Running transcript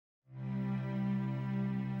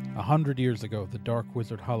100 years ago, the dark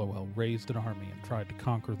wizard Hollowell raised an army and tried to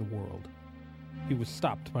conquer the world. He was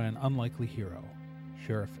stopped by an unlikely hero,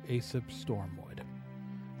 Sheriff Aesop Stormwood.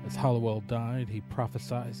 As Hollowell died, he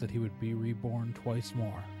prophesied that he would be reborn twice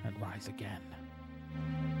more and rise again.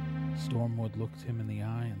 Stormwood looked him in the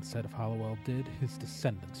eye and said if Hollowell did, his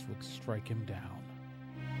descendants would strike him down.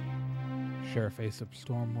 Sheriff Aesop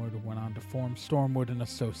Stormwood went on to form Stormwood and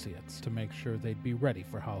Associates to make sure they'd be ready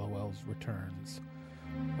for Hollowell's returns,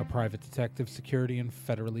 a private detective security and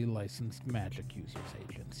federally licensed magic users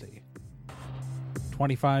agency.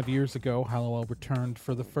 25 years ago, Hollowell returned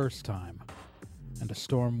for the first time, and a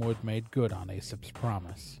Stormwood made good on Aesop's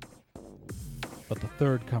promise. But the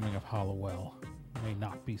third coming of Hollowell may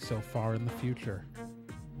not be so far in the future.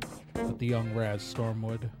 But the young Raz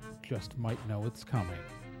Stormwood just might know it's coming,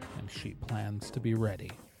 and she plans to be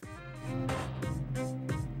ready.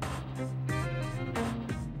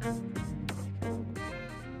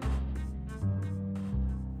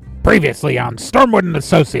 Previously on Stormwood and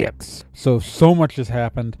Associates. So much has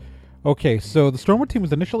happened. Okay, so the Stormwood team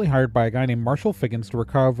was initially hired by a guy named Marshall Figgins to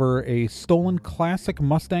recover a stolen classic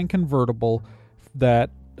Mustang convertible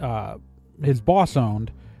that his boss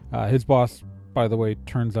owned. His boss, by the way,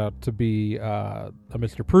 turns out to be a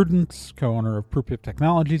Mr. Prudence, co-owner of Prupip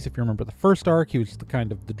Technologies. If you remember the first arc, he was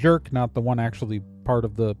the jerk, not the one actually part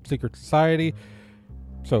of the secret society.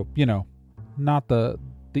 So, not the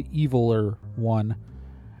eviler one.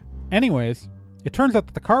 Anyways, it turns out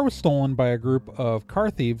that the car was stolen by a group of car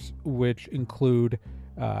thieves, which include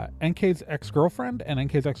NK's ex-girlfriend and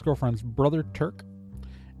NK's ex-girlfriend's brother, Turk,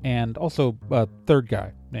 and also a third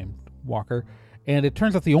guy named Walker. And it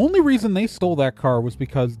turns out the only reason they stole that car was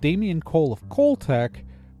because Damian Cole of Coletech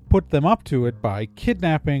put them up to it by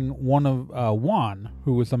kidnapping one of Juan,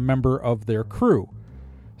 who was a member of their crew.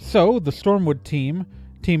 So the Stormwood team,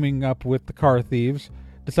 teaming up with the car thieves,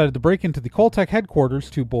 decided to break into the Coletech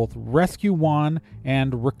headquarters to both rescue Juan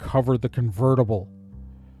and recover the convertible.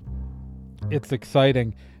 It's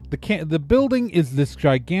exciting. The building is this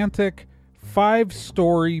gigantic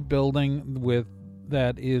 5-story building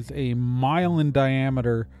that is a mile in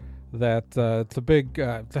diameter. It's a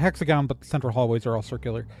hexagon, but the central hallways are all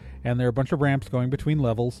circular, and there are a bunch of ramps going between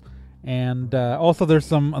levels. And also, there's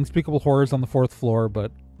some unspeakable horrors on the 4th floor,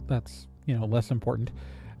 but that's less important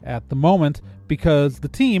at the moment, because the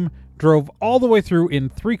team drove all the way through in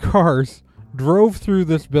 3 cars, drove through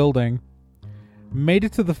this building, made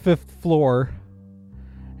it to the 5th floor,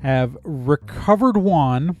 have recovered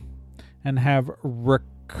Juan, and have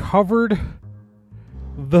recovered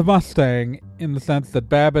the Mustang, in the sense that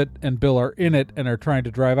Babbitt and Bill are in it and are trying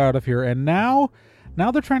to drive out of here. And now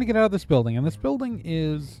they're trying to get out of this building, and this building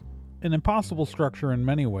is an impossible structure in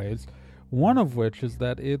many ways, one of which is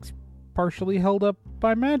that it's partially held up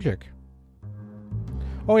by magic.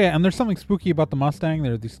 Oh yeah, and there's something spooky about the Mustang.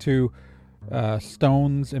 There are these 2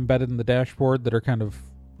 stones embedded in the dashboard that are kind of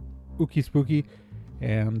ooky spooky,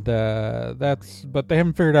 and but they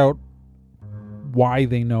haven't figured out why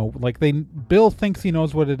they know. Bill thinks he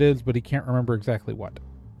knows what it is, but he can't remember exactly what.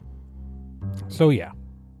 So yeah,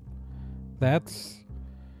 that's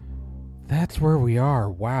where we are.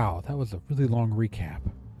 Wow, that was a really long recap.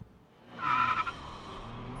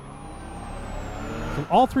 So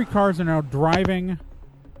all 3 cars are now driving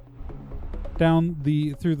down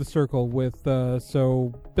through the circle with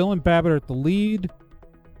so Bill and Babbitt are at the lead.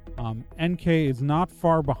 NK is not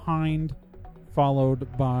far behind,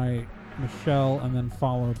 followed by Michelle, and then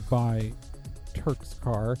followed by Turk's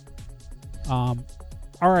car. All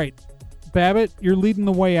right, Babbitt, you're leading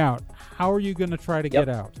the way out. How are you going to try to get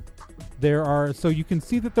out? So you can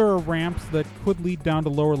see that there are ramps that could lead down to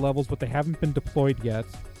lower levels, but they haven't been deployed yet.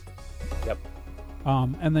 Yep.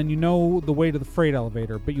 And then the way to the freight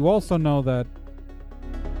elevator, but you also know that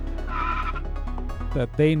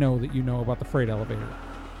they know that you know about the freight elevator.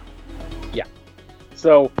 Yeah.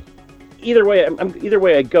 So either way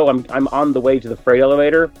I go, I'm on the way to the freight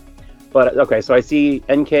elevator. But okay, so I see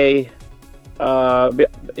NK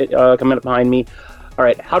coming up behind me. All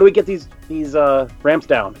right, how do we get these ramps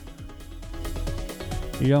down?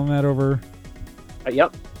 You yelling that over?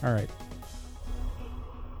 Yep. All right.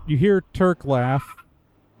 You hear Turk laugh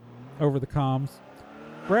over the comms.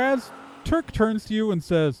 Raz, Turk turns to you and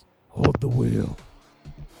says, "Hold the wheel."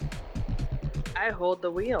 I hold the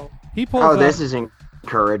wheel. He pulls out, this is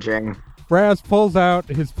encouraging. Raz pulls out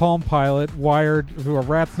his Palm Pilot, wired through a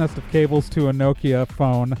rat's nest of cables to a Nokia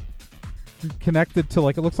phone, connected to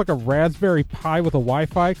it looks like a Raspberry Pi with a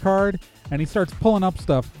Wi-Fi card, and he starts pulling up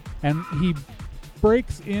stuff, and he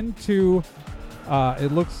breaks into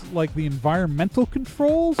it looks like the environmental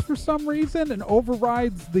controls for some reason, and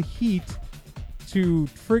overrides the heat to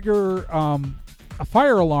trigger a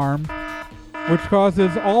fire alarm, which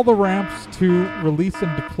causes all the ramps to release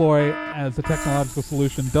and deploy as a technological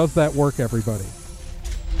solution. Does that work, everybody?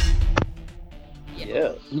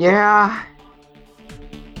 Yes. Yeah.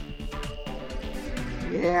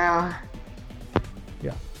 Yeah.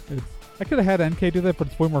 Yeah. I could have had NK do that, but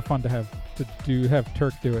it's way more fun to have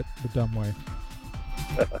Turk do it the dumb way.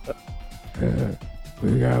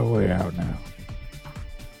 We got a way out now.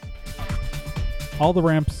 All the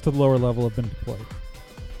ramps to the lower level have been deployed.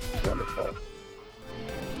 Wonderful.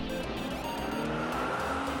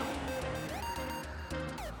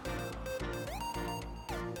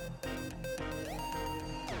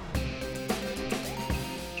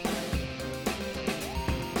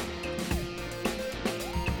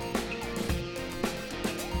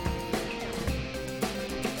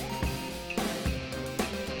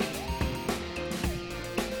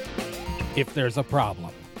 If there's a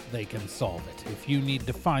problem, they can solve it. If you need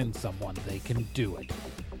to find someone, they can do it.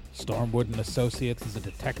 Stormwood and Associates is a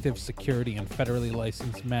detective, security, and federally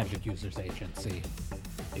licensed magic users agency.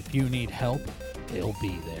 If you need help, they'll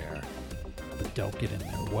be there. But don't get in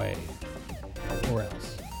their way, or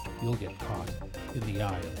else you'll get caught in the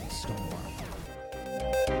eye of the storm.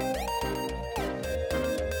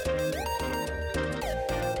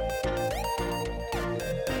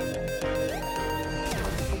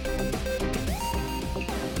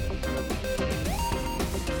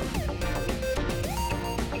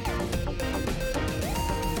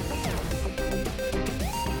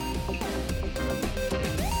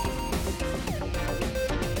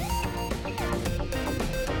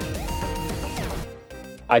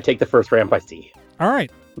 I take the first ramp I see. All right.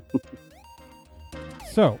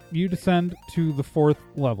 So, you descend to the 4th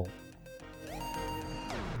level.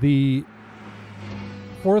 The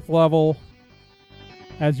 4th level,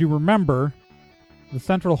 as you remember, the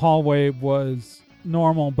central hallway was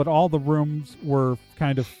normal, but all the rooms were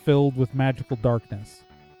kind of filled with magical darkness.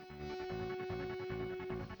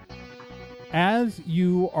 As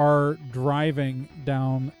you are driving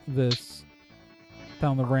down the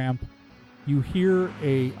ramp, you hear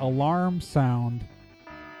a alarm sound,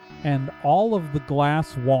 and all of the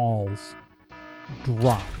glass walls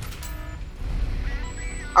drop.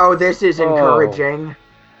 Oh, this is encouraging.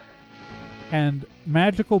 And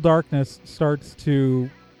magical darkness starts to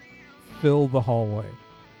fill the hallway.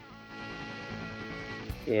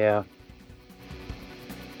 Yeah.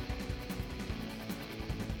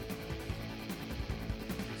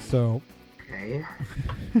 So... Okay.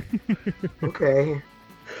 Okay.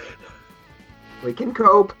 We can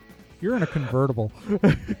cope. You're in a convertible.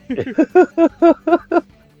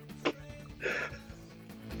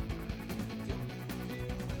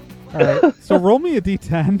 Alright, so roll me a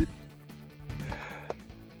d10.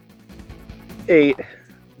 8.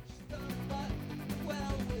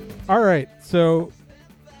 Alright, so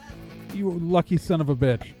you lucky son of a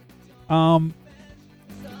bitch.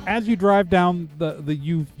 As you drive down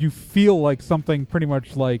you feel like something pretty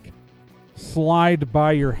much like slide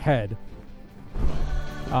by your head.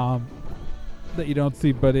 That you don't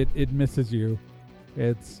see, but it misses you.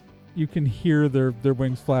 You can hear their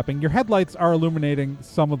wings flapping. Your headlights are illuminating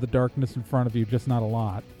some of the darkness in front of you, just not a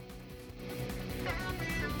lot.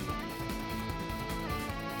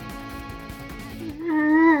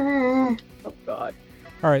 Oh, God.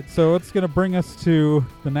 All right, so it's going to bring us to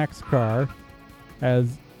the next car. So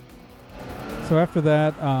after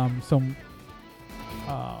that,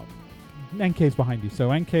 NK's behind you.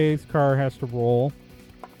 So NK's car has to roll.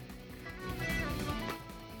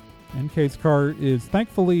 NK's car is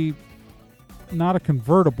thankfully not a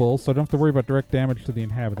convertible, so I don't have to worry about direct damage to the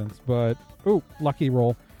inhabitants. But, lucky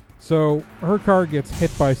roll. So her car gets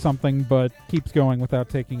hit by something, but keeps going without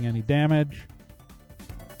taking any damage.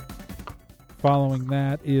 Following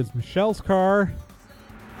that is Michelle's car.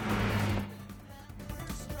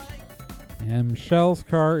 And Michelle's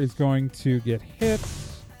car is going to get hit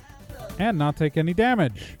and not take any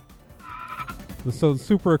damage. So the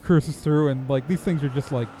Supra cruises through, and like these things are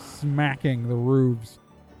just like smacking the roofs.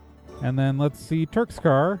 And then let's see Turk's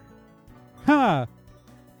car.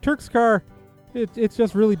 Turk's car, it's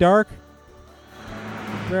just really dark.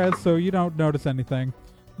 So you don't notice anything.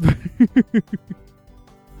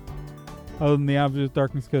 Other than the obvious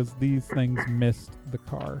darkness, because these things missed the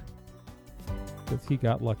car. Because he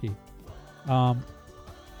got lucky.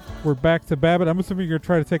 We're back to Babbitt. I'm assuming you're going to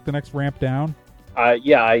try to take the next ramp down.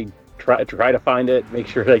 Yeah, I try to find it, make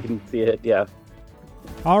sure I can see it, yeah.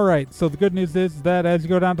 All right, so the good news is that as you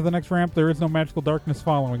go down to the next ramp, there is no magical darkness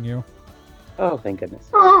following you. Oh, thank goodness.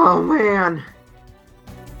 Oh, man.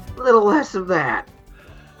 A little less of that.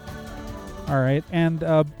 All right, and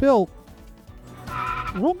Bill,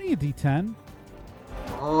 Roll me a d10.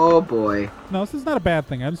 Oh boy. No, this is not a bad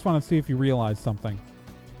thing. I just want to see if you realize something.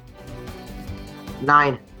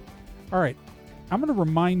 9. All right. I'm going to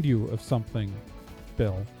remind you of something,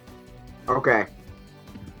 Bill. Okay.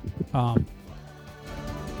 How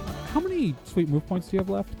many sweet move points do you have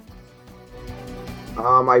left?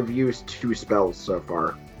 I've used 2 spells so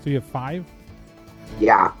far. So you have 5?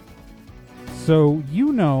 Yeah. So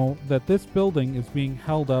you know that this building is being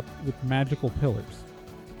held up with magical pillars.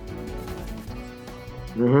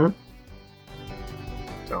 Mm-hmm.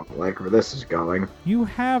 Don't like where this is going. You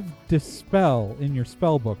have Dispel in your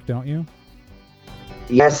spell book, don't you?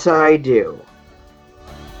 Yes, I do.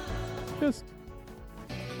 Just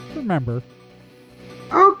remember.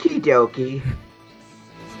 Okie dokie.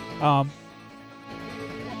 All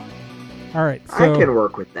right, so I can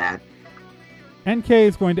work with that. NK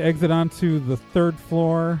is going to exit onto the 3rd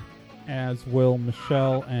floor, as will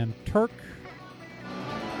Michelle and Turk.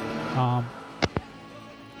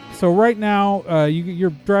 So right now, you're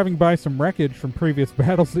driving by some wreckage from previous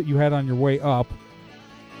battles that you had on your way up.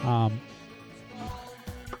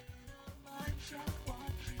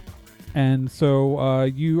 And so are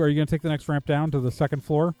you going to take the next ramp down to the 2nd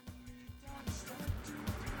floor?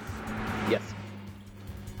 Yes.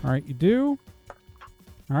 All right, you do.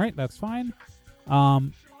 All right, that's fine.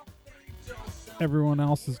 Everyone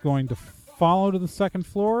else is going to follow to the 2nd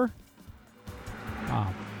floor.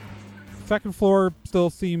 2nd floor still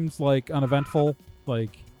seems like uneventful.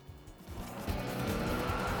 Like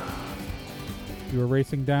you were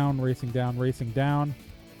racing down.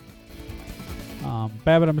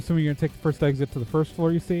 Babbitt, I'm assuming you're going to take the first exit to the 1st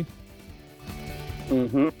floor, you see?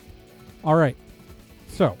 Mm-hmm. All right.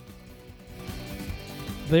 So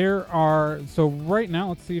right now,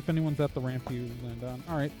 let's see if anyone's at the ramp you land on.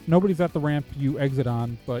 All right. Nobody's at the ramp you exit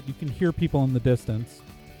on, but you can hear people in the distance.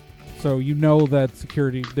 So you know that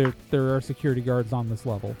there are security guards on this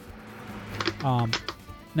level. Now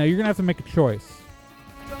you're going to have to make a choice.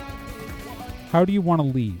 How do you want to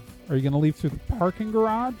leave? Are you going to leave through the parking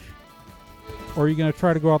garage? Or are you going to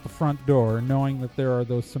try to go out the front door, knowing that there are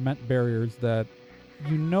those cement barriers that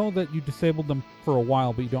you know that you disabled them for a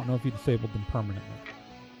while, but you don't know if you disabled them permanently?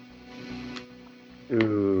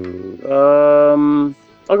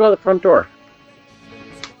 I'll go out the front door.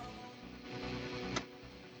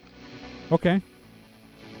 Okay.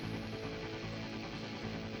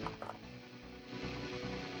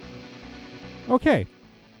 Okay.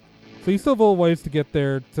 So you still have a little ways to get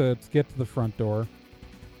there to get to the front door.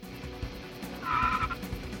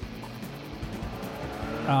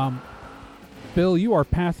 Bill, you are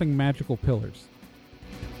passing magical pillars.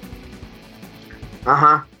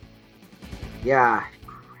 Uh-huh. Yeah.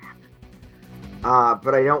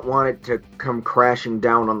 But I don't want it to come crashing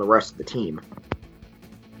down on the rest of the team.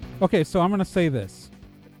 Okay, so I'm going to say this.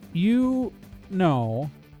 You know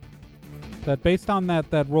that based on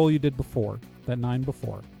that roll you did before, that 9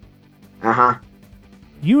 before, Uh-huh.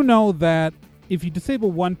 you know that if you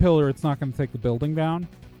disable one pillar, it's not going to take the building down.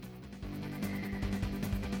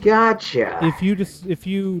 Gotcha. If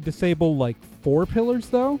you disable like 4 pillars,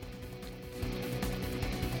 though,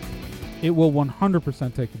 it will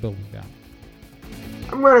 100% take the building down.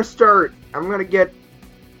 I'm gonna get...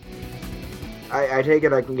 I take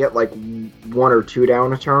it I can get like 1 or 2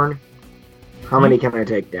 down a turn? How many can I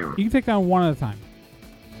take down? You can take down 1 at a time.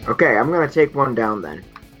 Okay, I'm gonna take 1 down then.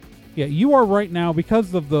 Yeah, you are right now,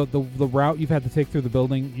 because of the route you've had to take through the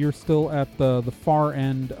building, you're still at the far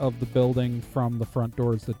end of the building from the front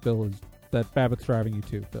doors that Babbitt's driving you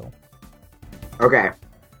to, Bill. Okay.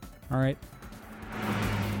 All right.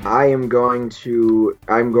 I'm going to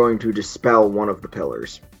dispel one of the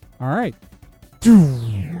pillars. All right.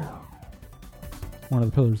 One of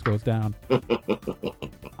the pillars goes down.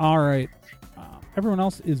 All right. Everyone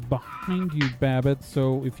else is behind you, Babbitt,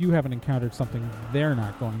 so if you haven't encountered something, they're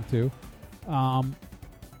not going to.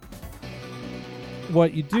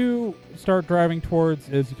 What you do start driving towards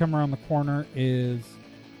as you come around the corner is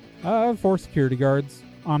 4 security guards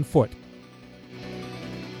on foot.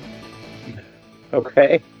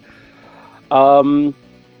 Okay.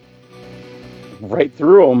 Right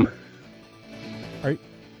through them. Right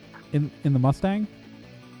in the Mustang?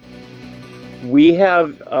 We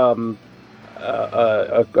have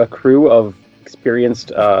a crew of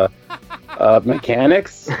experienced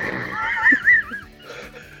mechanics.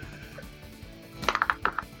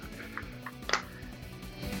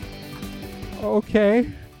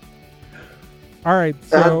 Okay. All right,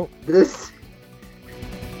 so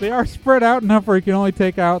they are spread out enough where you can only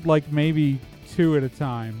take out like maybe 2 at a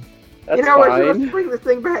time. That's we're fine. supposed to bring this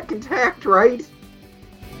thing back intact, right?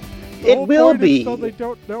 It whole will point is be. so they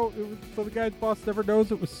don't know. So the guy's boss never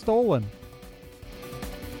knows it was stolen.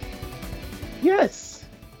 Yes.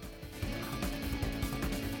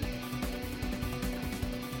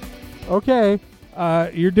 Okay,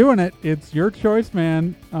 you're doing it. It's your choice,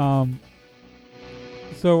 man.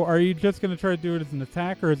 So are you just going to try to do it as an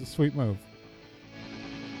attack or as a sweep move?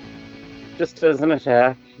 Just as an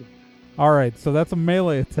attack. All right, so that's a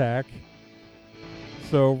melee attack.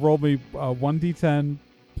 So roll me 1d10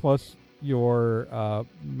 plus your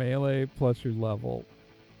melee plus your level.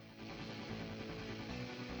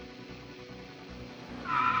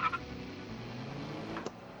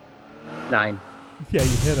 9. Yeah,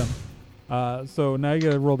 you hit him. So now you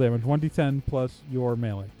got to roll damage. 1d10 plus your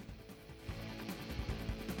melee.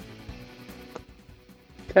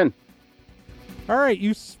 10. All right,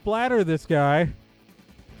 you splatter this guy.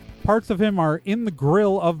 Parts of him are in the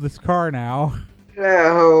grill of this car now.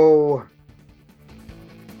 No.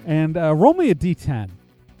 And roll me a d10.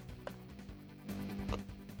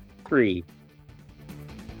 3.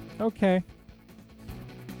 Okay.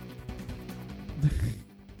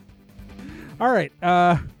 All right.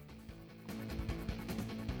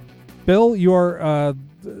 Bill, you're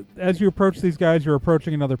as you approach these guys, you're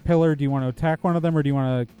approaching another pillar. Do you want to attack one of them, or do you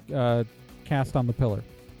want to cast on the pillar?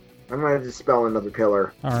 I'm going to dispel another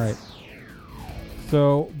pillar. All right.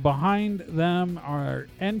 So behind them are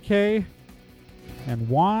NK and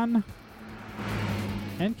Juan.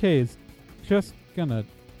 NK is just gonna...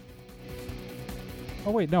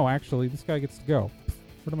 Oh, wait, no, actually, this guy gets to go.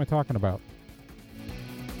 What am I talking about?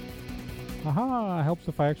 Aha, helps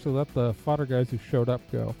if I actually let the fodder guys who showed up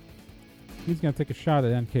go. He's going to take a shot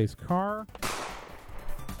at NK's car.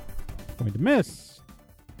 Going to miss.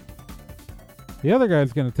 The other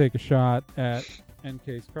guy's going to take a shot at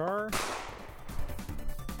NK's car.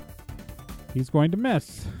 He's going to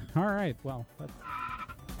miss. All right, well, that's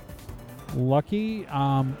lucky.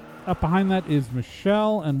 Up behind that is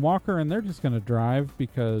Michelle and Walker, and they're just going to drive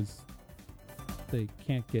because they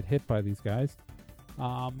can't get hit by these guys.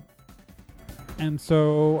 And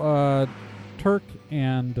so Turk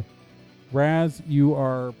and Raz, you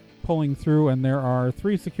are pulling through, and there are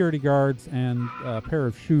 3 security guards and a pair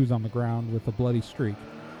of shoes on the ground with a bloody streak.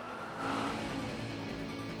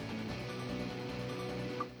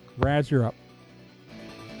 Raz, you're up.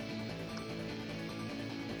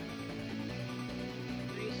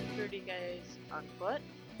 3 security guys on foot?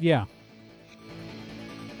 Yeah.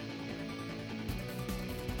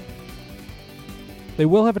 They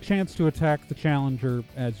will have a chance to attack the Challenger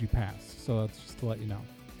as you pass, so that's just to let you know.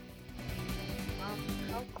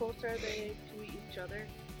 How close are they to each other?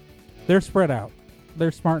 They're spread out.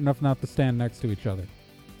 They're smart enough not to stand next to each other.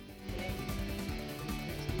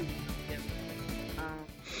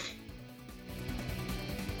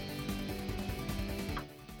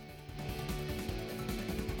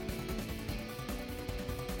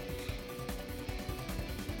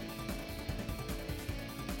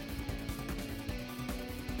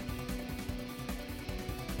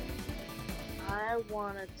 I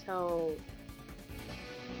want to tell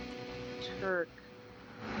Turk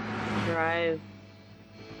to drive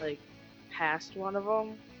like past one of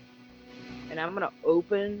them, and I'm gonna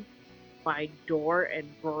open my door and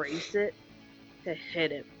brace it to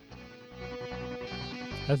hit him.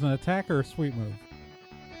 As an attack or a sweep move?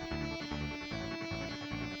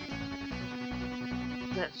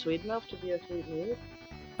 Is that sweet enough to be a sweet move?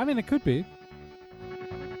 I mean, it could be.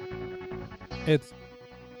 It's...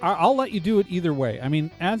 I'll let you do it either way. I mean,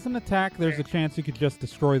 as an attack, there's a chance you could just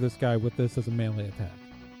destroy this guy with this as a melee attack.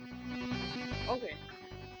 Okay.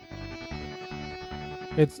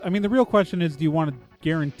 I mean, the real question is, do you want a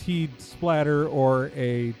guaranteed splatter or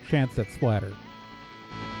a chance at splatter?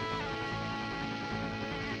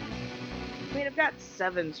 I mean, I've got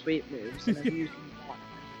 7 sweet moves, and I've used 1,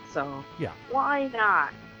 so yeah. Why not?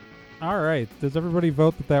 All right. Does everybody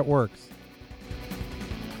vote that works?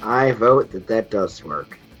 I vote that does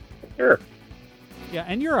work. Sure. Yeah,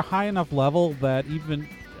 and you're a high enough level that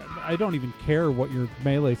I don't even care what your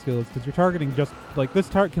melee skill is, because you're targeting just, like, this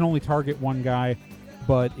target can only target one guy,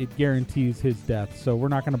 but it guarantees his death, so we're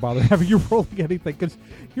not going to bother having you rolling anything, because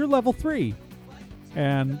you're level 3.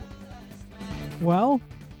 And, well,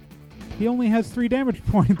 he only has 3 damage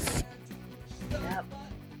points. Yep.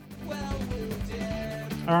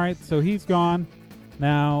 Alright, so he's gone.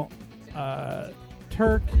 Now,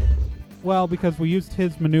 Turk, well, because we used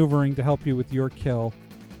his maneuvering to help you with your kill,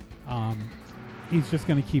 he's just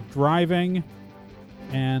going to keep driving,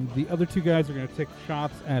 and the other 2 guys are going to take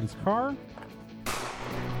shots at his car.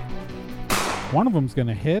 One of them's going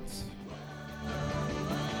to hit,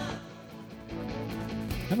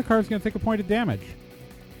 and the car's going to take a point of damage.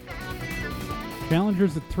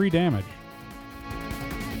 Challenger's at 3 damage.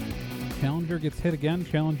 Challenger gets hit again.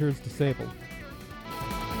 Challenger is disabled.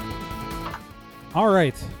 All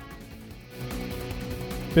right.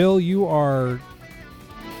 Bill and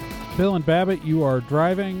Babbitt, you are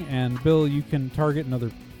driving, and Bill, you can target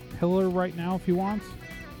another pillar right now if you want.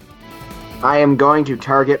 I am going to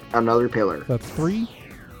target another pillar. That's 3.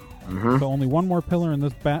 Mm-hmm. So only one more pillar and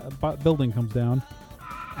this building comes down.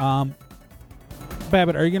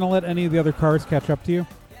 Babbitt, are you going to let any of the other cars catch up to you?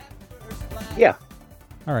 Yeah.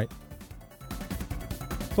 All right.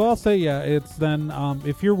 So I'll say, yeah, it's then,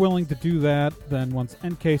 if you're willing to do that, then once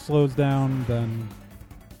NK slows down, then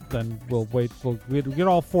we'll wait. We'll get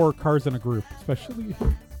all 4 cars in a group, especially,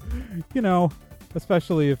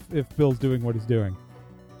 especially if Bill's doing what he's doing.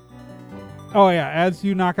 Oh, yeah, as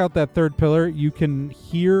you knock out that 3rd pillar, you can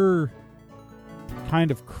hear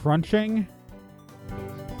kind of crunching.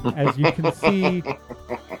 As you can see,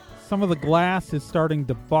 some of the glass is starting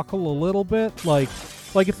to buckle a little bit. Like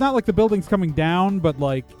it's not like the building's coming down, but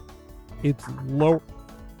like it's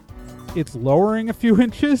lowering a few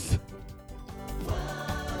inches.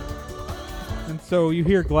 And so you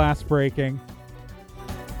hear glass breaking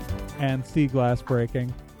and see glass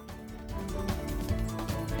breaking.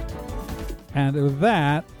 And with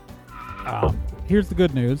that, here's the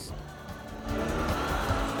good news.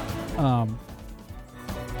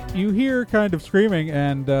 You hear kind of screaming,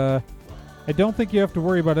 and I don't think you have to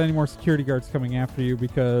worry about any more security guards coming after you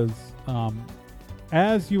because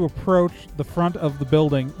as you approach the front of the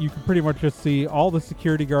building, you can pretty much just see all the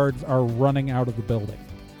security guards are running out of the building.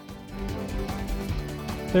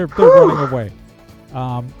 They're running away.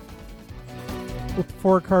 With the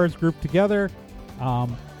 4 cars grouped together,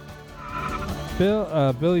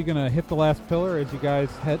 Bill, you gonna hit the last pillar as you guys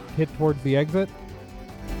hit towards the exit?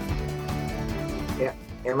 Yeah.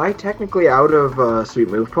 Am I technically out of sweet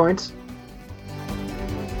move points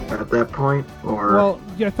at that point, or? Well,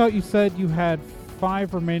 yeah, I thought you said you had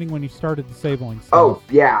 5 remaining when you started disabling stuff. Oh,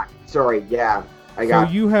 yeah. Sorry. Yeah, So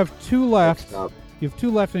you have 2 left. mixed up. You have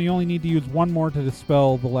 2 left, and you only need to use 1 more to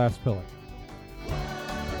dispel the last pillar.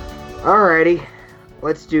 Alrighty,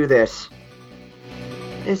 let's do this.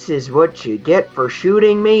 This is what you get for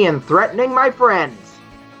shooting me and threatening my friends.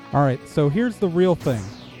 All right, so here's the real thing.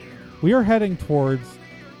 We are heading towards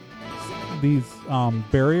these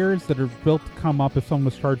barriers that are built to come up if someone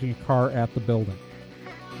was charging a car at the building.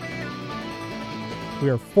 We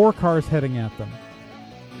are 4 cars heading at them.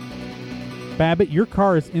 Babbitt, your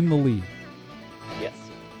car is in the lead. Yes.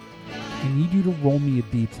 I need you to roll me a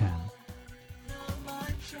d10.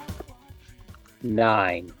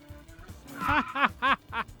 9.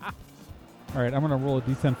 All right, I'm going to roll a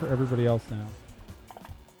d10 for everybody else now.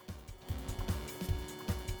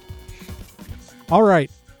 All right.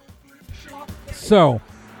 So,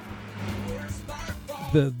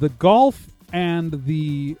 the Golf and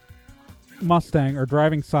the Mustang are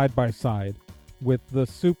driving side by side with the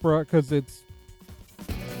Supra, because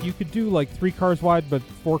you could do like 3 cars wide, but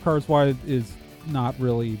 4 cars wide is not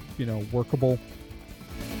really, workable.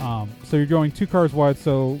 So you're going 2 cars wide.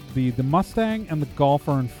 So the Mustang and the Golf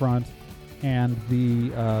are in front, and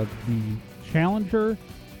the Challenger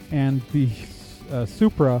and the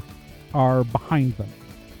Supra are behind them.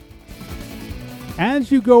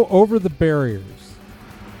 As you go over the barriers,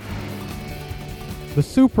 the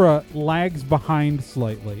Supra lags behind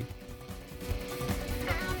slightly.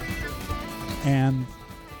 And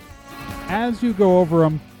as you go over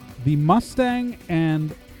them, the Mustang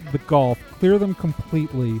and the Golf clear them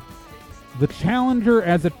completely. The Challenger,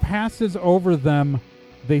 as it passes over them,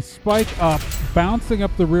 they spike up, bouncing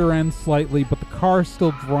up the rear end slightly, but the car is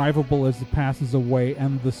still drivable as it passes away,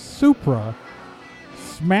 and the Supra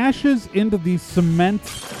smashes into these cement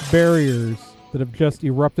barriers that have just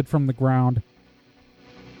erupted from the ground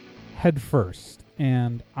head first.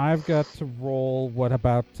 And I've got to roll what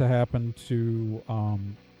about to happen to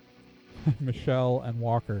Michelle and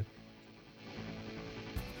Walker.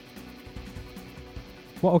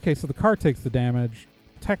 Well, okay, so the car takes the damage.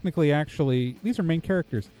 Technically, actually, these are main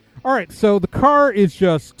characters. All right, so the car is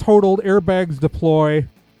just totaled. Airbags deploy.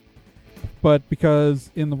 But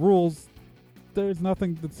because in the rules, there's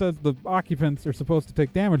nothing that says the occupants are supposed to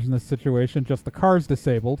take damage in this situation, just the car's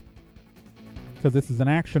disabled. Because this is an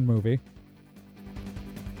action movie.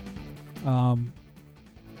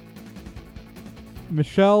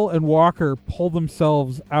 Michelle and Walker pull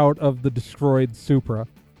themselves out of the destroyed Supra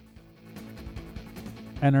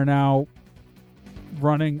and are now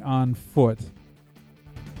running on foot.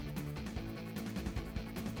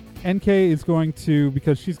 NK is going to,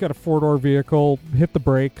 because she's got a 4-door vehicle, hit the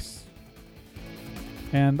brakes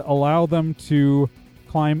and allow them to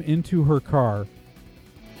climb into her car.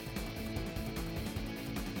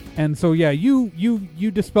 And so, yeah,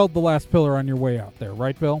 you dispelled the last pillar on your way out there,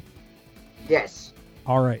 right, Bill? Yes.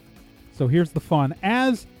 All right. So here's the fun.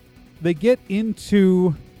 As they get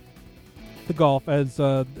into the Golf,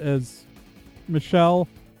 as Michelle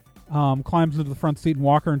climbs into the front seat and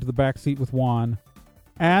Walker into the back seat with Juan,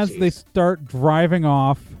 as they start driving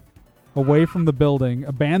off away from the building,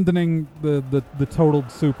 abandoning the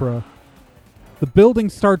totaled Supra, the building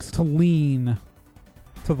starts to lean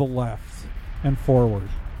to the left and forward.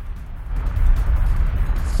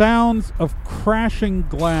 Sounds of crashing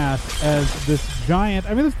glass as this giant...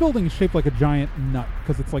 I mean, this building is shaped like a giant nut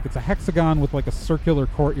because it's a hexagon with like a circular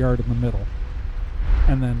courtyard in the middle.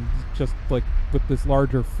 And then just like with this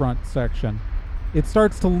larger front section. It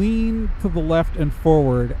starts to lean to the left and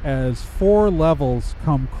forward as 4 levels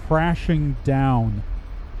come crashing down.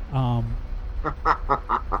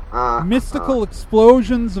 Mystical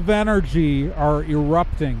explosions of energy are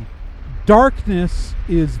erupting. Darkness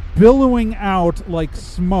is billowing out like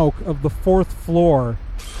smoke of the 4th floor.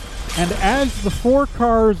 And as the 4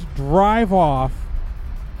 cars drive off,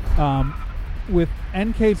 with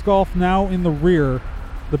NK's Golf now in the rear,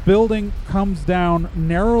 the building comes down,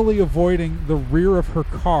 narrowly avoiding the rear of her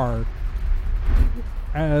car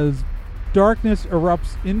as darkness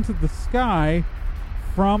erupts into the sky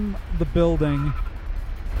from the building,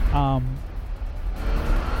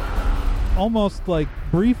 almost like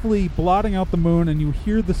briefly blotting out the moon, and you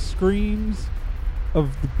hear the screams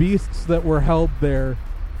of the beasts that were held there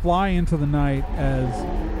fly into the night as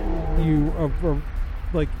you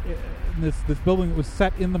like this building that was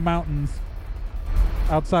set in the mountains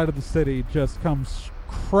outside of the city just comes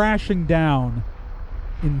crashing down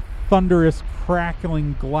in thunderous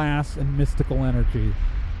crackling glass and mystical energy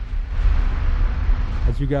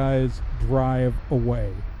as you guys drive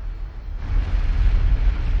away.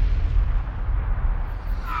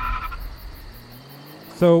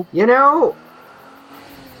 So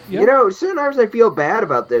sometimes I feel bad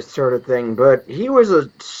about this sort of thing, but he was a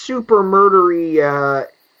super murdery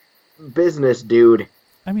business dude.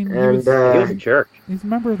 I mean, he was a jerk. He's a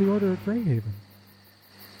member of the Order of Greyhaven.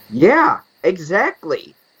 Yeah,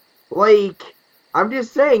 exactly. Like, I'm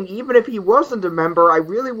just saying, even if he wasn't a member, I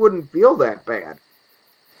really wouldn't feel that bad.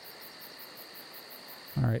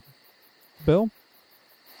 All right, Bill,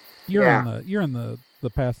 you're in the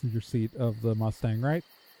passenger seat of the Mustang, right?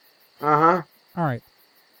 Uh-huh. All right.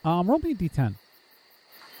 Roll me a D10.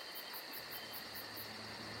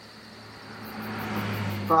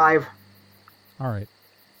 5. All right.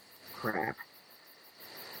 Crap.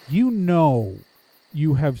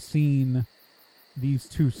 You have seen these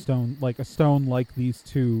two stone, like a stone like these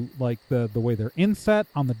two, like the way they're inset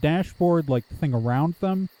on the dashboard, like the thing around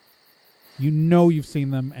them. You've seen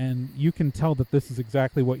them, and you can tell that this is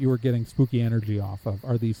exactly what you were getting spooky energy off of,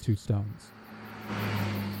 are these two stones.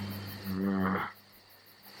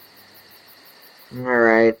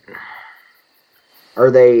 Alright. Are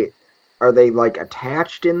they like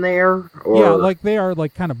attached in there? Or... Yeah, like they are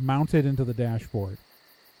like kind of mounted into the dashboard.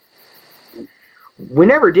 We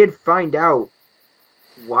never did find out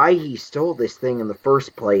why he stole this thing in the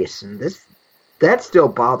first place, and that's still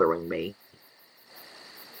bothering me.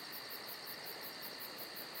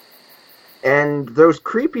 And those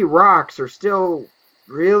creepy rocks are still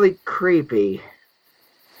really creepy.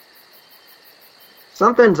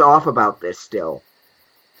 Something's off about this still.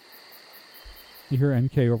 You hear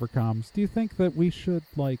NK over comms. Do you think that we should,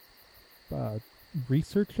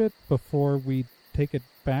 research it before we take it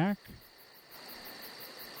back?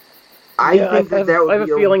 I think that would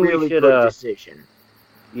be a really good decision.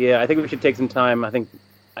 Yeah, I think we should take some time. I think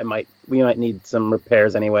we might need some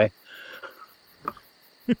repairs anyway.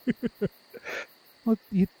 Well,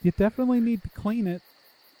 you definitely need to clean it.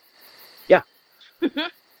 Yeah.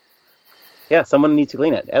 Yeah, someone needs to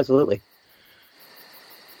clean it. Absolutely.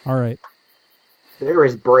 All right. There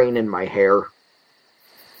is brain in my hair.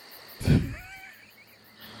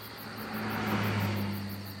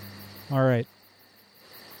 All right.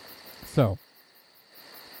 So,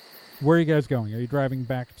 where are you guys going? Are you driving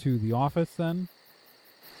back to the office then?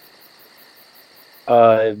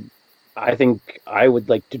 I think I would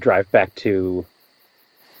like to drive back to.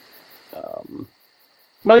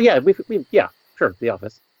 Well, yeah, sure, the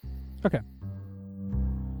office. Okay.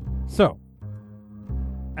 So,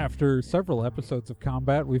 after several episodes of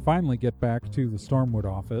combat, we finally get back to the Stormwood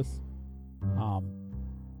office.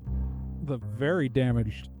 The very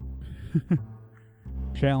damaged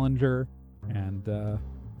Challenger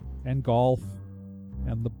and Golf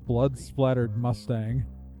and the blood-splattered Mustang.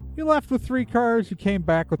 You left with 3 cars, you came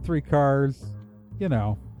back with 3 cars,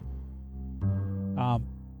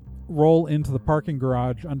 roll into the parking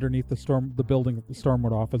garage underneath the building that the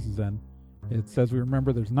Stormwood office is in. It says, we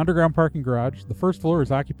remember there's an underground parking garage. The first floor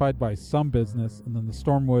is occupied by some business, and then the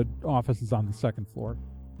Stormwood office is on the second floor.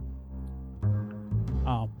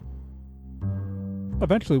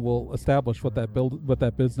 Eventually, we'll establish what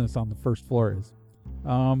that business on the first floor is.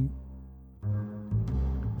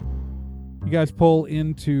 You guys pull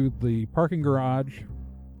into the parking garage.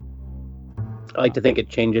 I like to think it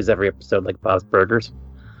changes every episode, like Bob's Burgers.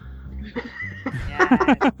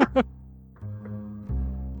 Yeah.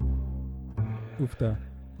 Oofta.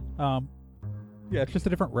 Yeah, it's just a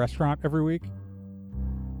different restaurant every week.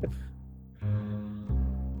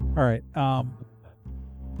 All right. So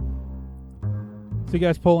you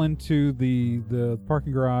guys pull into the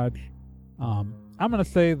parking garage. I'm gonna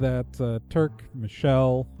say that Turk,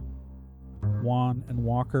 Michelle, Juan, and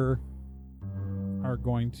Walker are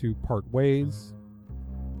going to part ways.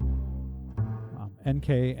 NK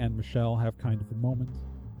and Michelle have kind of a moment.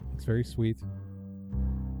 It's very sweet.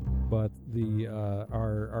 But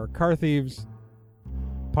our car thieves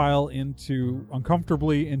pile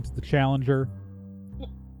uncomfortably into the Challenger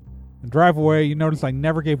and drive away. You notice I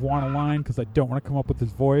never gave Juan a line because I don't want to come up with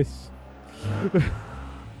his voice.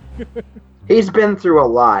 He's been through a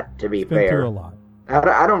lot, to be Been fair. through a lot.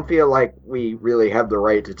 I don't feel like we really have the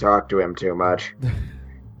right to talk to him too much.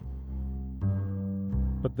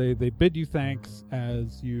 But they bid you thanks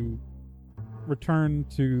as you return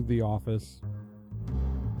to the office.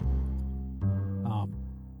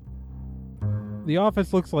 The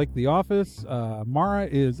office looks like the office. Mara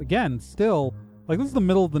is, again, still... Like, this is the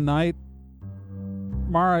middle of the night.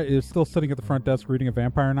 Mara is still sitting at the front desk reading a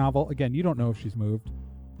vampire novel. Again, you don't know if she's moved.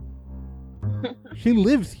 She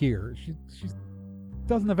lives here. She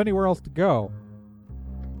doesn't have anywhere else to go.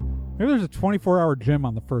 Maybe there's a 24-hour gym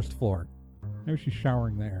on the first floor. Maybe she's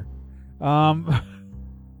showering there. I'm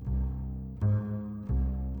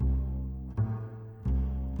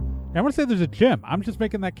going to say there's a gym. I'm just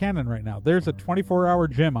making that canon right now. There's a 24-hour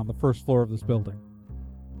gym on the first floor of this building.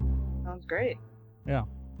 Sounds great. Yeah.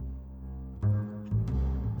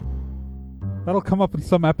 That'll come up in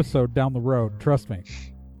some episode down the road. Trust me.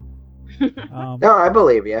 No, I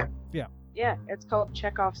believe you. Yeah, it's called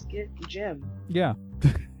Chekhov's Gym. Yeah.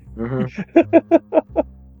 Mm-hmm.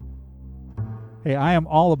 Hey, I am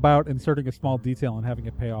all about inserting a small detail and having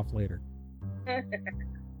it pay off later.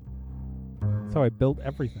 That's how I build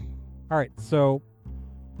everything. All right, so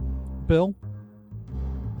Bill,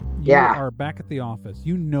 you Yeah. are back at the office.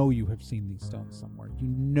 You know you have seen these stones somewhere. You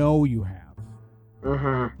know you have.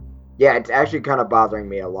 Mm-hmm. Yeah, it's actually kind of bothering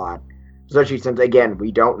me a lot. Especially since, again,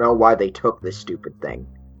 we don't know why they took this stupid thing.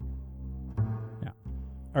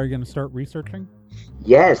 Are you going to start researching?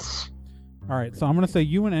 Yes. All right, so I'm going to say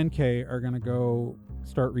you and NK are going to go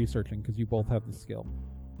start researching because you both have the skill.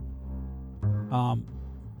 I'm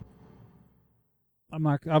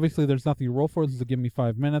not, obviously there's nothing to roll for. This is a give me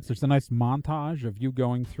 5 minutes. There's a nice montage of you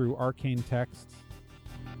going through arcane texts,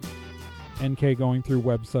 NK going through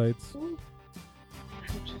websites. I'm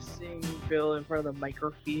just seeing Bill in front of the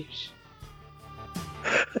microfiche.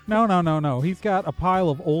 No. He's got a pile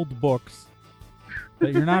of old books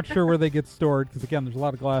that you're not sure where they get stored because, again, there's a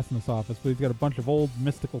lot of glass in this office, but he's got a bunch of old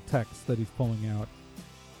mystical texts that he's pulling out.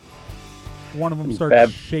 One of them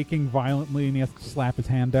starts shaking violently, and he has to slap his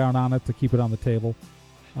hand down on it to keep it on the table.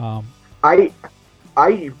 I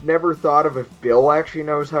never thought of if Bill actually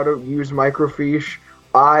knows how to use microfiche.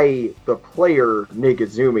 I, the player,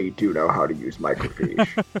 Nigazumi, do know how to use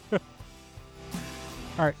microfiche.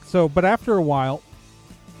 All right, so, but after a while,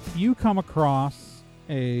 you come across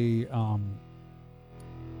a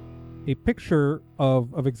picture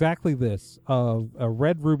of exactly this, of a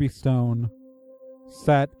red ruby stone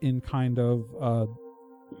set in kind of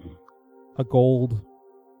a gold,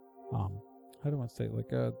 how do I want to say,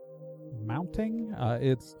 like a mounting?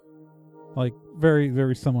 It's like very,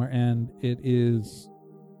 very similar, and it is,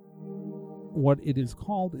 what it is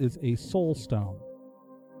called is a soul stone.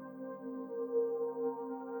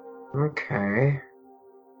 Okay.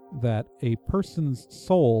 That a person's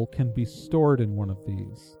soul can be stored in one of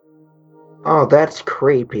these. Oh, that's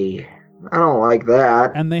creepy. I don't like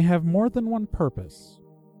that. And they have more than one purpose.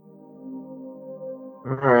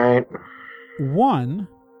 Alright. One...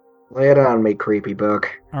 Lay it on me, creepy book.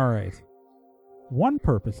 Alright. One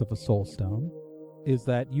purpose of a soul stone is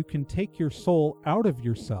that you can take your soul out of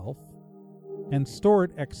yourself and store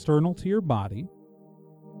it external to your body,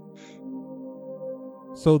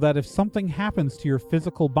 so that if something happens to your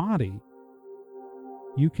physical body,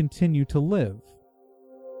 you continue to live.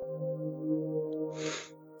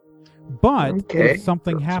 But if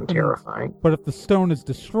something happens, terrifying. but if the stone is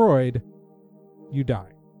destroyed, you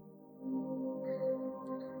die.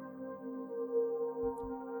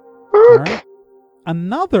 All right.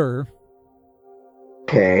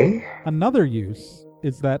 Another use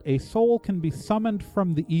is that a soul can be summoned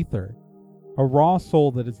from the ether. A raw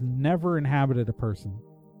soul that has never inhabited a person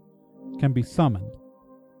can be summoned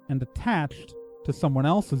and attached to someone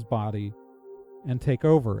else's body and take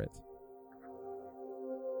over it.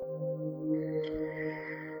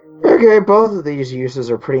 Okay, both of these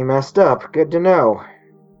uses are pretty messed up. Good to know.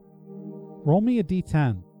 Roll me a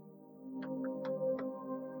d10.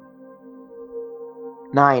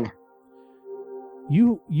 9.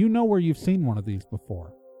 You know where you've seen one of these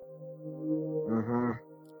before. Mm-hmm.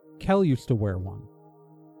 Kel used to wear one.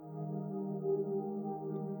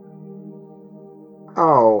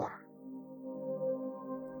 Oh.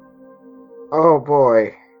 Oh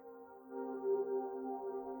boy.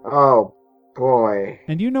 Oh boy.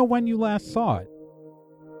 And you know when you last saw it.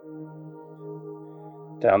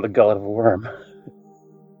 Down the gullet of a worm.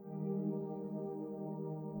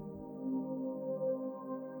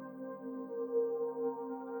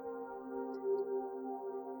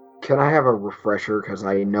 Can I have a refresher? Because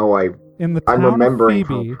I know In the I'm town remembering of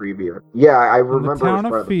Phoebe, from previous. Yeah, I remember in the town it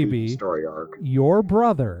was part of of the Phoebe Phoebe, story arc. your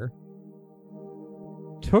brother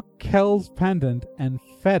took Kel's pendant and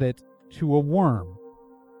fed it to a worm.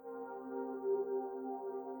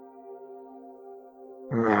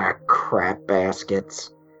 Ah, crap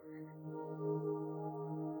baskets.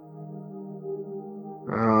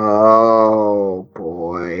 Oh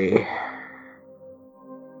boy.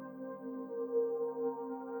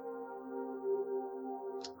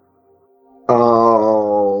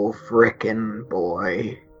 Oh, frickin'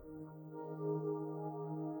 boy.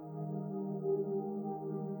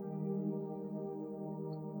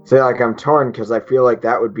 See, like, I'm torn because I feel like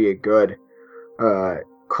that would be a good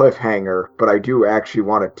cliffhanger, but I do actually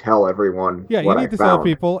want to tell everyone Yeah, what you I need to tell found.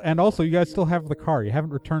 people, and also you guys still have the car. You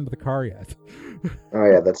haven't returned the car yet. Oh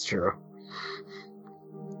yeah, that's true.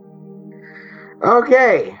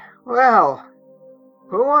 Okay, well,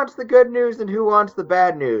 who wants the good news and who wants the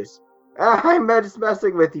bad news? I'm just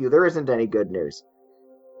messing with you. There isn't any good news.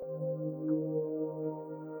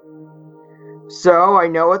 So, I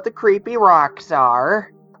know what the creepy rocks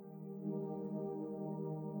are.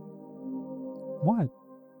 What?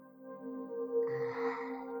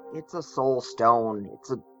 It's a soul stone.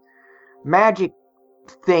 It's a magic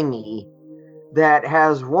thingy that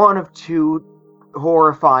has one of two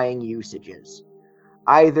horrifying usages.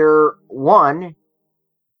 Either one,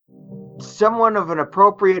 someone of an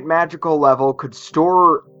appropriate magical level could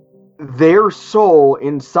store their soul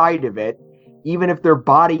inside of it, even if their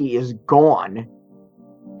body is gone.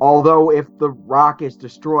 Although if the rock is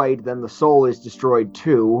destroyed, then the soul is destroyed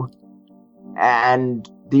too. And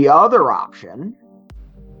the other option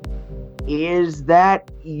is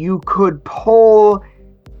that you could pull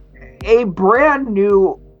a brand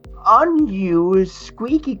new, unused,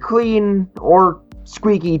 squeaky clean, or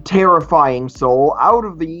squeaky terrifying soul out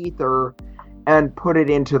of the ether and put it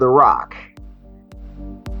into the rock.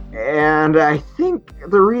 And I think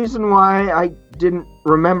the reason why I didn't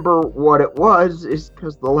remember what it was is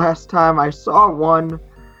because the last time I saw one,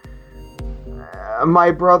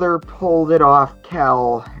 my brother pulled it off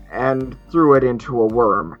Kel and threw it into a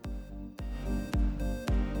worm.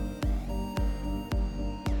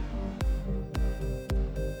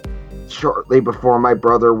 Shortly before my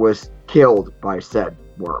brother was killed by said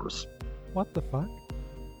worms. What the fuck?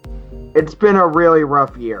 It's been a really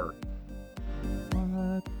rough year.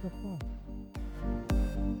 What the fuck?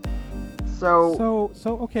 So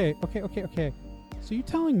okay. So you're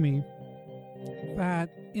telling me that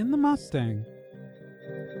in the Mustang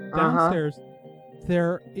downstairs,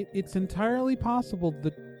 it's entirely possible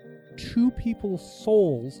that two people's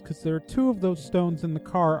souls, because there are two of those stones in the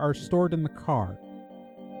car, are stored in the car.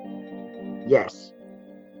 Yes.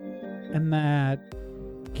 And that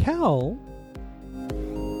Kel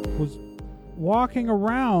was walking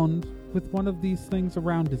around with one of these things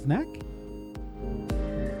around his neck?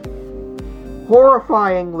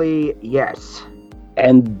 Horrifyingly, yes.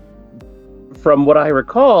 And from what I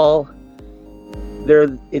recall,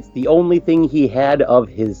 it's the only thing he had of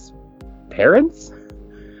his parents?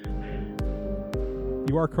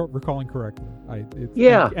 You are recalling correctly.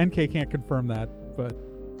 Yeah. NK can't confirm that, but...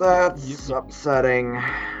 That's upsetting.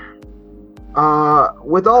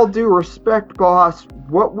 With all due respect, boss,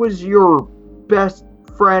 what was your best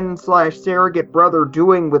friend / surrogate brother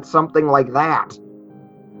doing with something like that?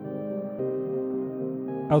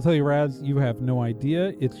 I'll tell you, Raz, you have no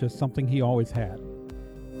idea. It's just something he always had.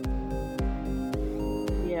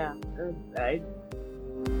 Yeah, I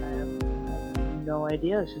have no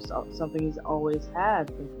idea. It's just something he's always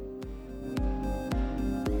had.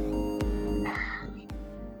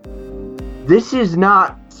 This is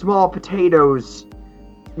not Small Potatoes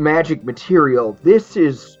magic material. This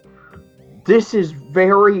is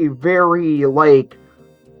very, very, like,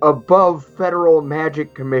 above Federal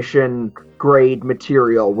Magic Commission grade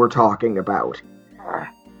material we're talking about.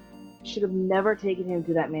 Should have never taken him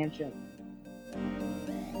to that mansion.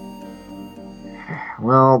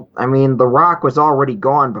 Well, I mean, the rock was already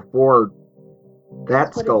gone before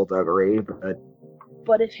that skullduggery, but...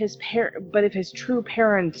 But if his true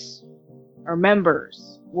parents were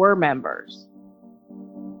members.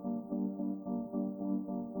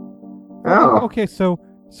 Oh. Okay, so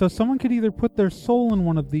someone could either put their soul in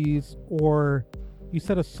one of these, or you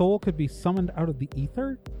said a soul could be summoned out of the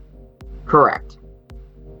ether? Correct.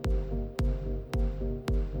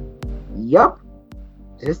 Yup.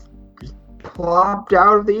 Just plopped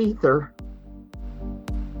out of the ether.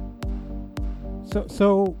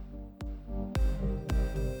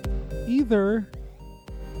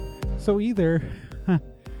 So either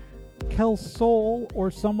Kel's soul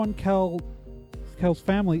or someone Kel's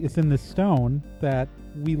family is in this stone that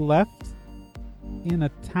we left in a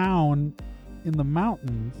town in the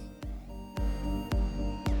mountains.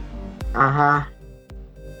 Uh-huh.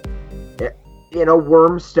 In a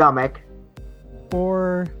worm stomach.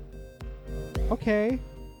 Or... Okay.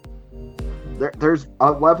 There's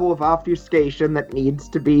a level of obfuscation that needs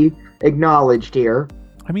to be acknowledged here.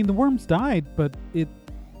 I mean, the worms died, but if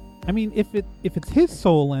it's his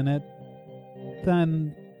soul in it,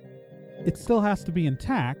 then it still has to be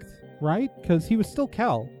intact, right? Because he was still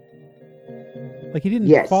Kel. Like, he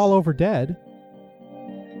didn't fall over dead.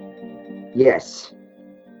 Yes.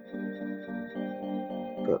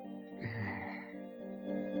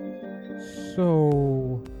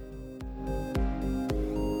 So...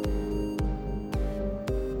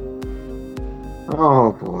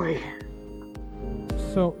 Oh boy.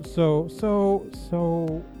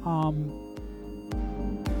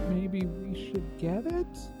 Maybe we should get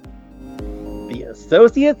it? The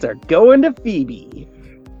associates are going to Phoebe.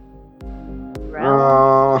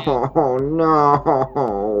 Oh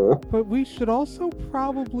no. But we should also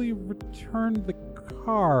probably return the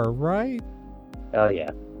car, right? Oh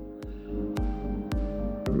yeah.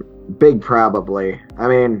 Big probably. I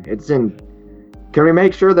mean, it's in... Can we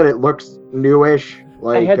make sure that it looks newish?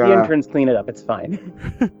 Like, I had the interns clean it up. It's fine.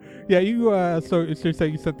 Yeah, you. So you're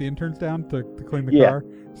saying you sent the interns down to clean the car?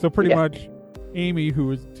 So pretty much, Amy,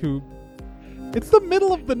 it's the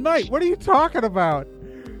middle of the night. What are you talking about?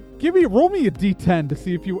 Roll me a D10 to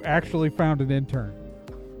see if you actually found an intern.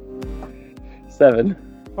 7.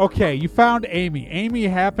 Okay, you found Amy. Amy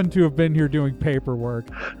happened to have been here doing paperwork,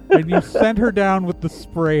 and you sent her down with the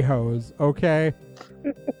spray hose. Okay.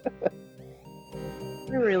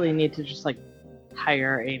 We really need to just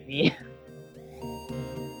hire Amy.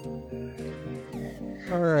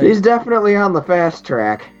 All right. She's definitely on the fast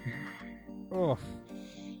track. Oh.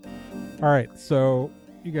 All right. So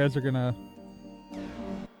you guys are gonna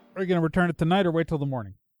return it tonight or wait till the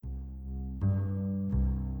morning?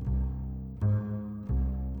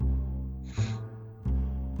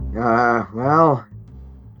 Well,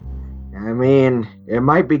 I mean, it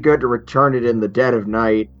might be good to return it in the dead of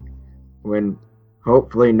night when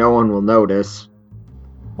hopefully no one will notice.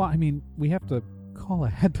 Well, I mean, we have to call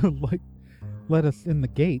ahead to let us in the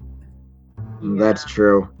gate. Yeah. That's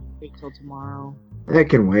true. Wait till tomorrow. It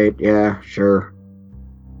can wait, yeah, sure.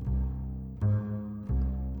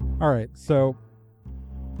 All right, so...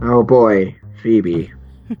 Oh boy, Phoebe.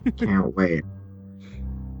 Can't wait.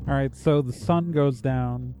 All right, so the sun goes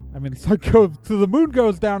down. I mean, the moon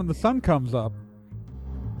goes down and the sun comes up.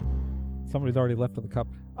 Somebody's already left with the cup.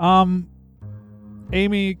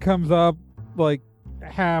 Amy comes up,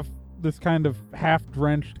 half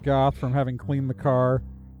drenched goth from having cleaned the car.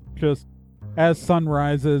 Just as sun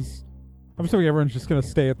rises, I'm assuming everyone's just gonna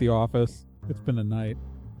stay at the office. It's been a night.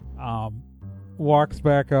 Walks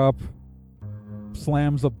back up,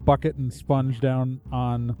 slams a bucket and sponge down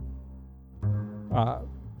on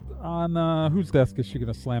whose desk is she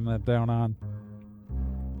gonna slam that down on?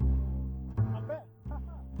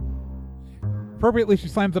 Appropriately, she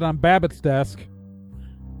slams it on Babbitt's desk.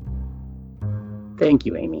 Thank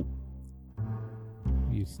you, Amy.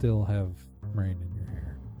 You still have rain in your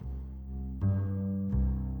hair.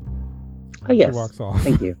 Oh, yes. She walks off.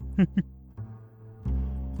 Thank you.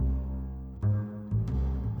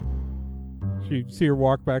 You see her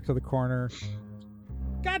walk back to the corner.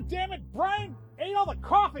 God damn it, Brian! Ate all the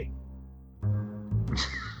coffee!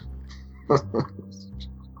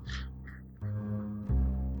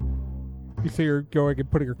 You see her going and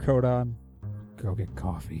putting her coat on. Go get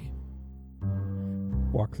coffee.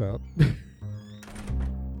 Walks out.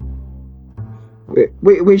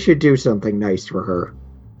 We should do something nice for her.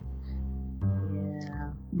 Yeah.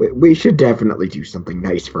 We should definitely do something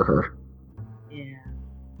nice for her. Yeah.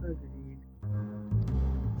 Agreed.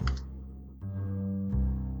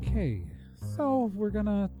 Okay, so we're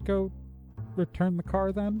gonna go return the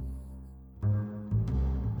car then?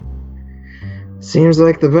 Seems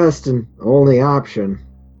like the best and only option.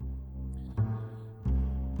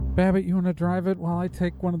 Babbitt, you want to drive it while I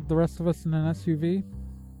take one of the rest of us in an SUV?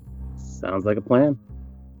 Sounds like a plan.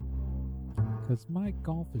 Because my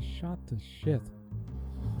Golf is shot to shit.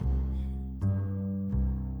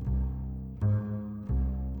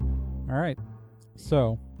 Alright,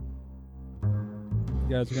 so you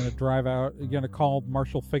guys are going to drive out. You're going to call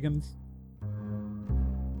Marshall Figgins?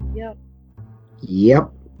 Yep.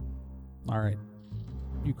 Yep. Alright.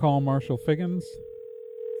 You call Marshall Figgins?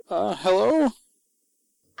 Hello?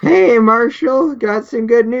 Hey, Marshall, got some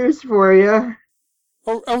good news for you.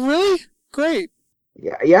 Oh, really? Great.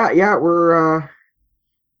 Yeah. We're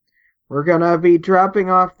gonna be dropping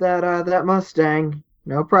off that Mustang.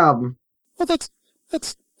 No problem. Well, that's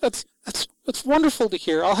wonderful to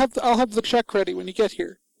hear. I'll have the check ready when you get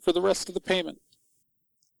here for the rest of the payment.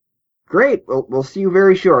 Great. We'll see you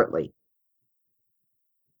very shortly.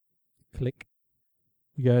 Click.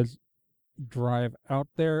 You guys drive out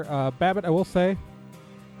there. Babbitt, I will say,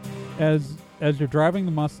 as you're driving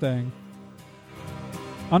the Mustang,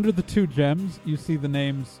 under the two gems, you see the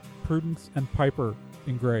names Prudence and Piper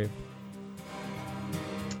engraved.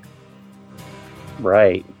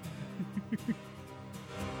 Right.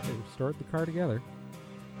 They restored the car together.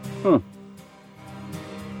 Hmm.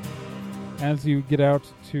 As you get out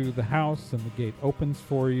to the house and the gate opens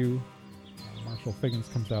for you, Marshall Figgins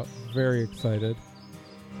comes out very excited.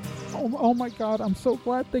 Oh my God! I'm so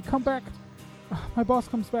glad they come back. My boss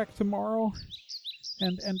comes back tomorrow,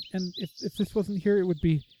 and if this wasn't here, it would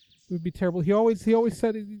be terrible. He always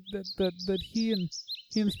said that he and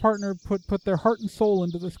his partner put their heart and soul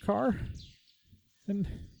into this car, and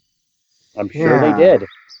I'm sure they did.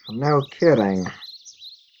 No kidding.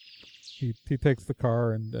 He takes the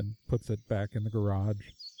car and puts it back in the garage.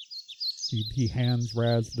 He hands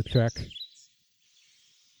Raz the check.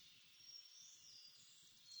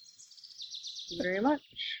 Thank you very much.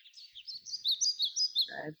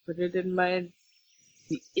 I put it in the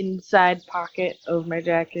inside pocket of my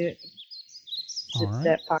jacket. Zip All right.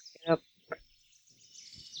 that pocket up.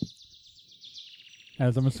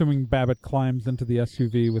 As I'm assuming Babbitt climbs into the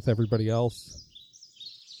SUV with everybody else.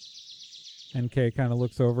 NK kind of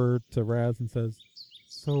looks over to Raz and says,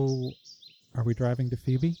 "So, are we driving to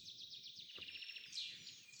Phoebe?"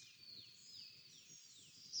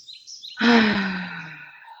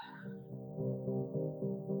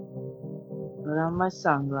 Put on my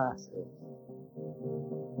sunglasses.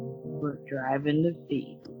 We're driving to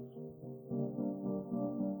Phoebe.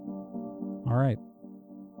 All right.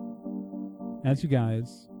 As you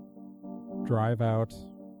guys drive out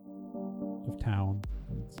of town,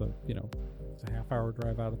 it's a half-hour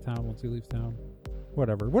drive out of town once he leaves town.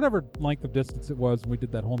 Whatever length of distance it was, we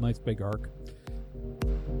did that whole nice big arc.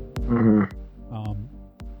 Mm-hmm.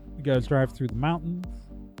 You guys drive through the mountains,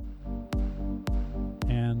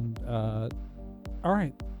 and all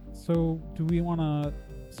right. So, do we want to?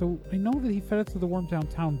 So, I know that he fed it to the worm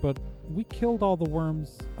downtown, but we killed all the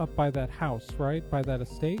worms up by that house, right? By that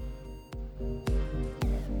estate.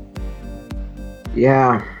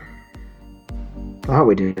 Yeah. Thought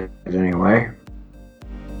we did it anyway.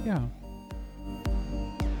 Yeah.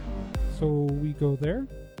 So we go there.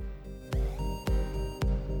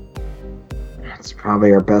 That's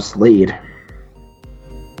probably our best lead.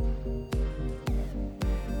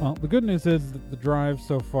 Well, the good news is that the drive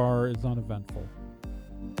so far is uneventful.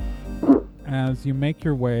 As you make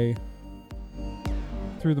your way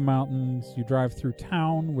through the mountains, you drive through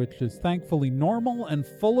town, which is thankfully normal and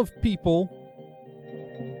full of people,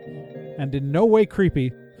 and in no way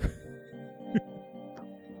creepy.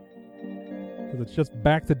 Because it's just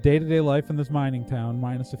back to day-to-day life in this mining town,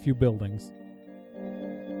 minus a few buildings.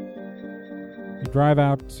 You drive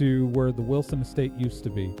out to where the Wilson estate used to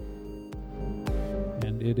be.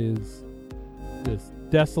 And it is this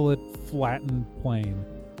desolate, flattened plain.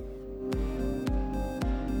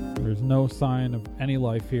 There's no sign of any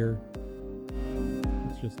life here.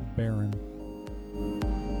 It's just barren.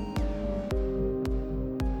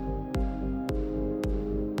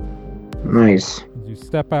 Nice. As you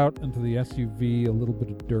step out into the SUV, a little bit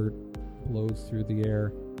of dirt blows through the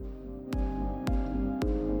air.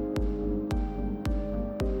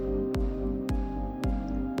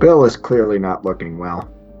 Bill is clearly not looking well.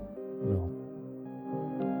 Well,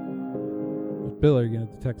 Bill, are you going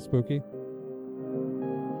to detect Spooky?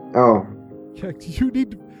 Oh, You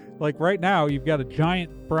need, like right now, you've got a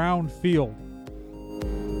giant brown field.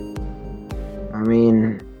 I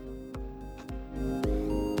mean,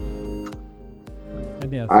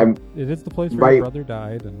 And yes, I'm- it is the place where my- your brother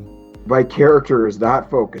died, and my character is not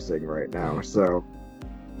focusing right now, so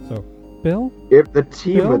so Bill, if the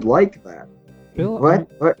team Bill? would like that. Bill, What?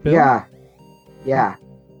 What? Bill? Yeah,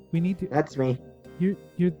 we need to. that's me. You're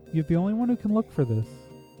the only one who can look for this.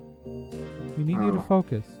 We need you to Oh.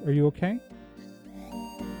 focus. Are you okay?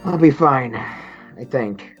 I'll be fine, I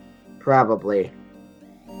think. Probably.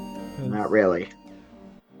 'Cause Not really.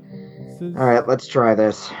 this is- Alright, let's try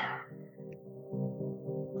this.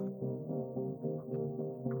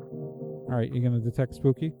 All right, you're gonna detect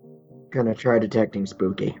spooky. Gonna try detecting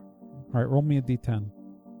spooky. All right, roll me a d10.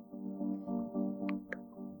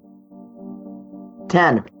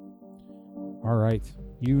 10. All right,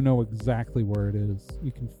 you know exactly where it is.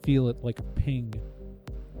 You can feel it like a ping.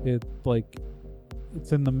 It's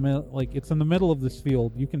in the it's in the middle of this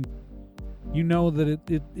field. You know that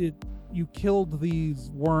you killed these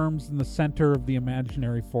worms in the center of the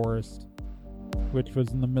imaginary forest, which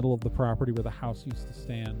was in the middle of the property where the house used to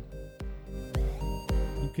stand.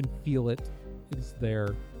 You can feel it. It's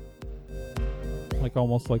there. Like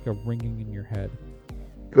almost like a ringing in your head.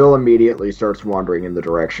 Bill immediately starts wandering in the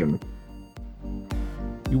direction.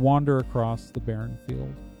 You wander across the barren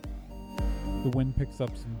field. The wind picks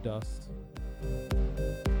up some dust.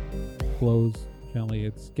 Blows gently.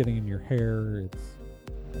 It's getting in your hair.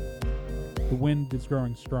 The wind is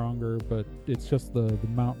growing stronger, but it's just the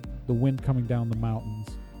wind coming down the mountains.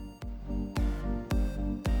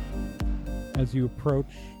 As you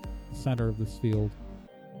approach the center of this field,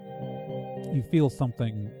 you feel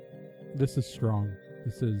something. This is strong.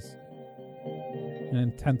 This is an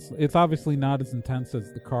intense. It's obviously not as intense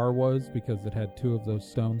as the car was because it had 2 of those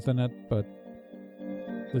stones in it, but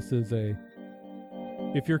this is a.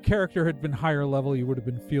 If your character had been higher level, you would have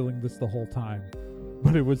been feeling this the whole time.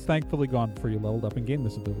 But it was thankfully gone before you leveled up and gained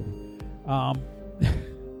this ability.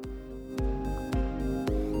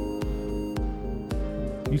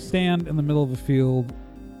 You stand in the middle of a field,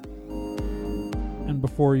 and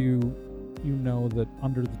before you know that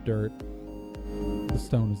under the dirt, the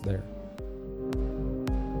stone is there.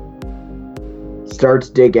 Starts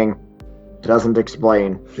digging. Doesn't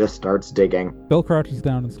explain. Just starts digging. Bill crouches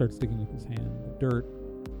down and starts digging with his hand. The dirt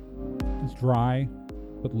is dry,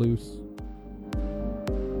 but loose.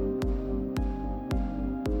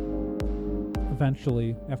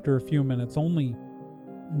 Eventually, after a few minutes, only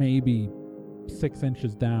maybe 6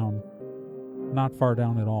 inches down, not far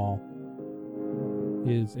down at all,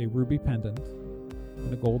 is a ruby pendant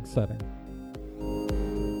in a gold setting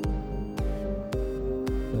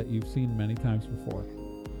that you've seen many times before.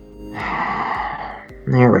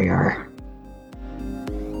 There we are.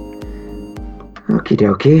 Okie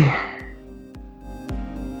dokie.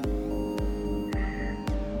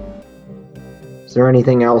 Is there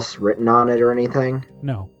anything else written on it or anything?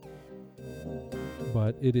 No.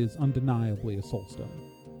 But it is undeniably a soul stone.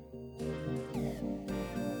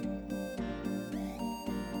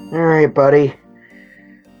 Alright, buddy.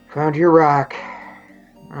 Found your rock.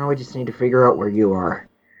 Now we just need to figure out where you are.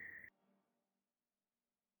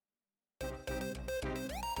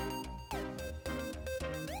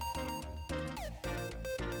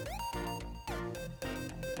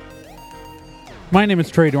 My name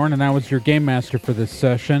is Trey Dorn, and I was your game master for this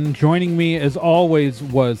session. Joining me, as always,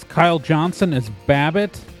 was Kyle Johnson as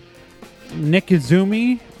Babbitt, Nick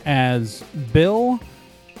Izumi as Bill,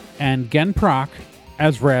 and Gen Proc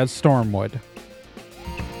as Raz Stormwood.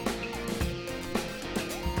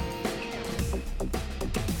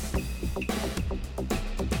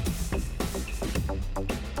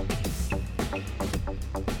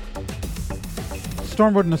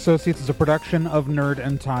 Stormwood and Associates is a production of Nerd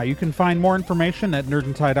and Tie. You can find more information at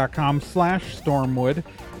nerdandtie.com/Stormwood.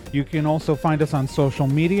 You can also find us on social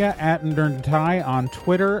media at Nerd and Tie on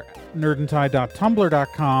Twitter,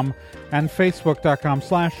 nerdandtie.tumblr.com, and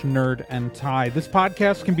facebook.com/nerdandtie. This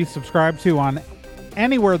podcast can be subscribed to on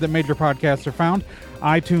anywhere that major podcasts are found: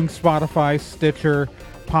 iTunes, Spotify, Stitcher,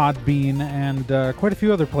 Podbean, and quite a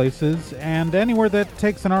few other places, and anywhere that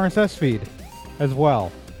takes an RSS feed as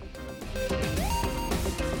well.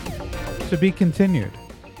 To be continued.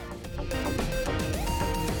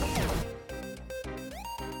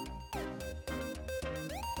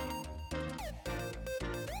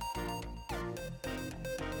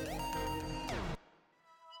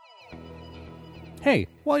 Hey,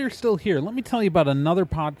 while you're still here, let me tell you about another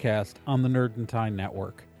podcast on the Nerd and Tie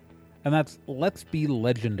Network, and that's Let's Be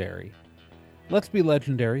Legendary. Let's Be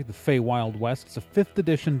Legendary, the Feywild West. It's a 5th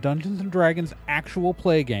edition Dungeons & Dragons actual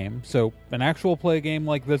play game. So, an actual play game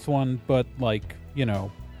like this one, but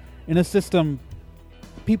in a system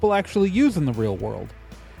people actually use in the real world.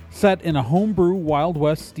 Set in a homebrew Wild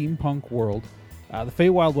West steampunk world, the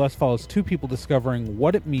Feywild West follows 2 people discovering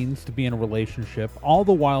what it means to be in a relationship, all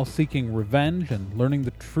the while seeking revenge and learning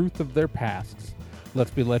the truth of their pasts.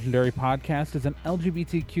 Let's Be Legendary podcast is an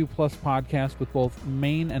LGBTQ+ podcast with both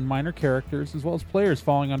main and minor characters, as well as players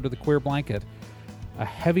falling under the queer blanket. A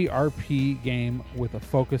heavy RP game with a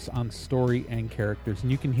focus on story and characters.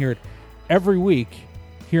 And you can hear it every week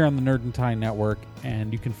here on the Nerd and Tie Network,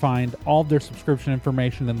 and you can find all of their subscription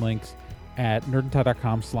information and links at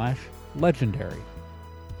nerdandtie.com/legendary.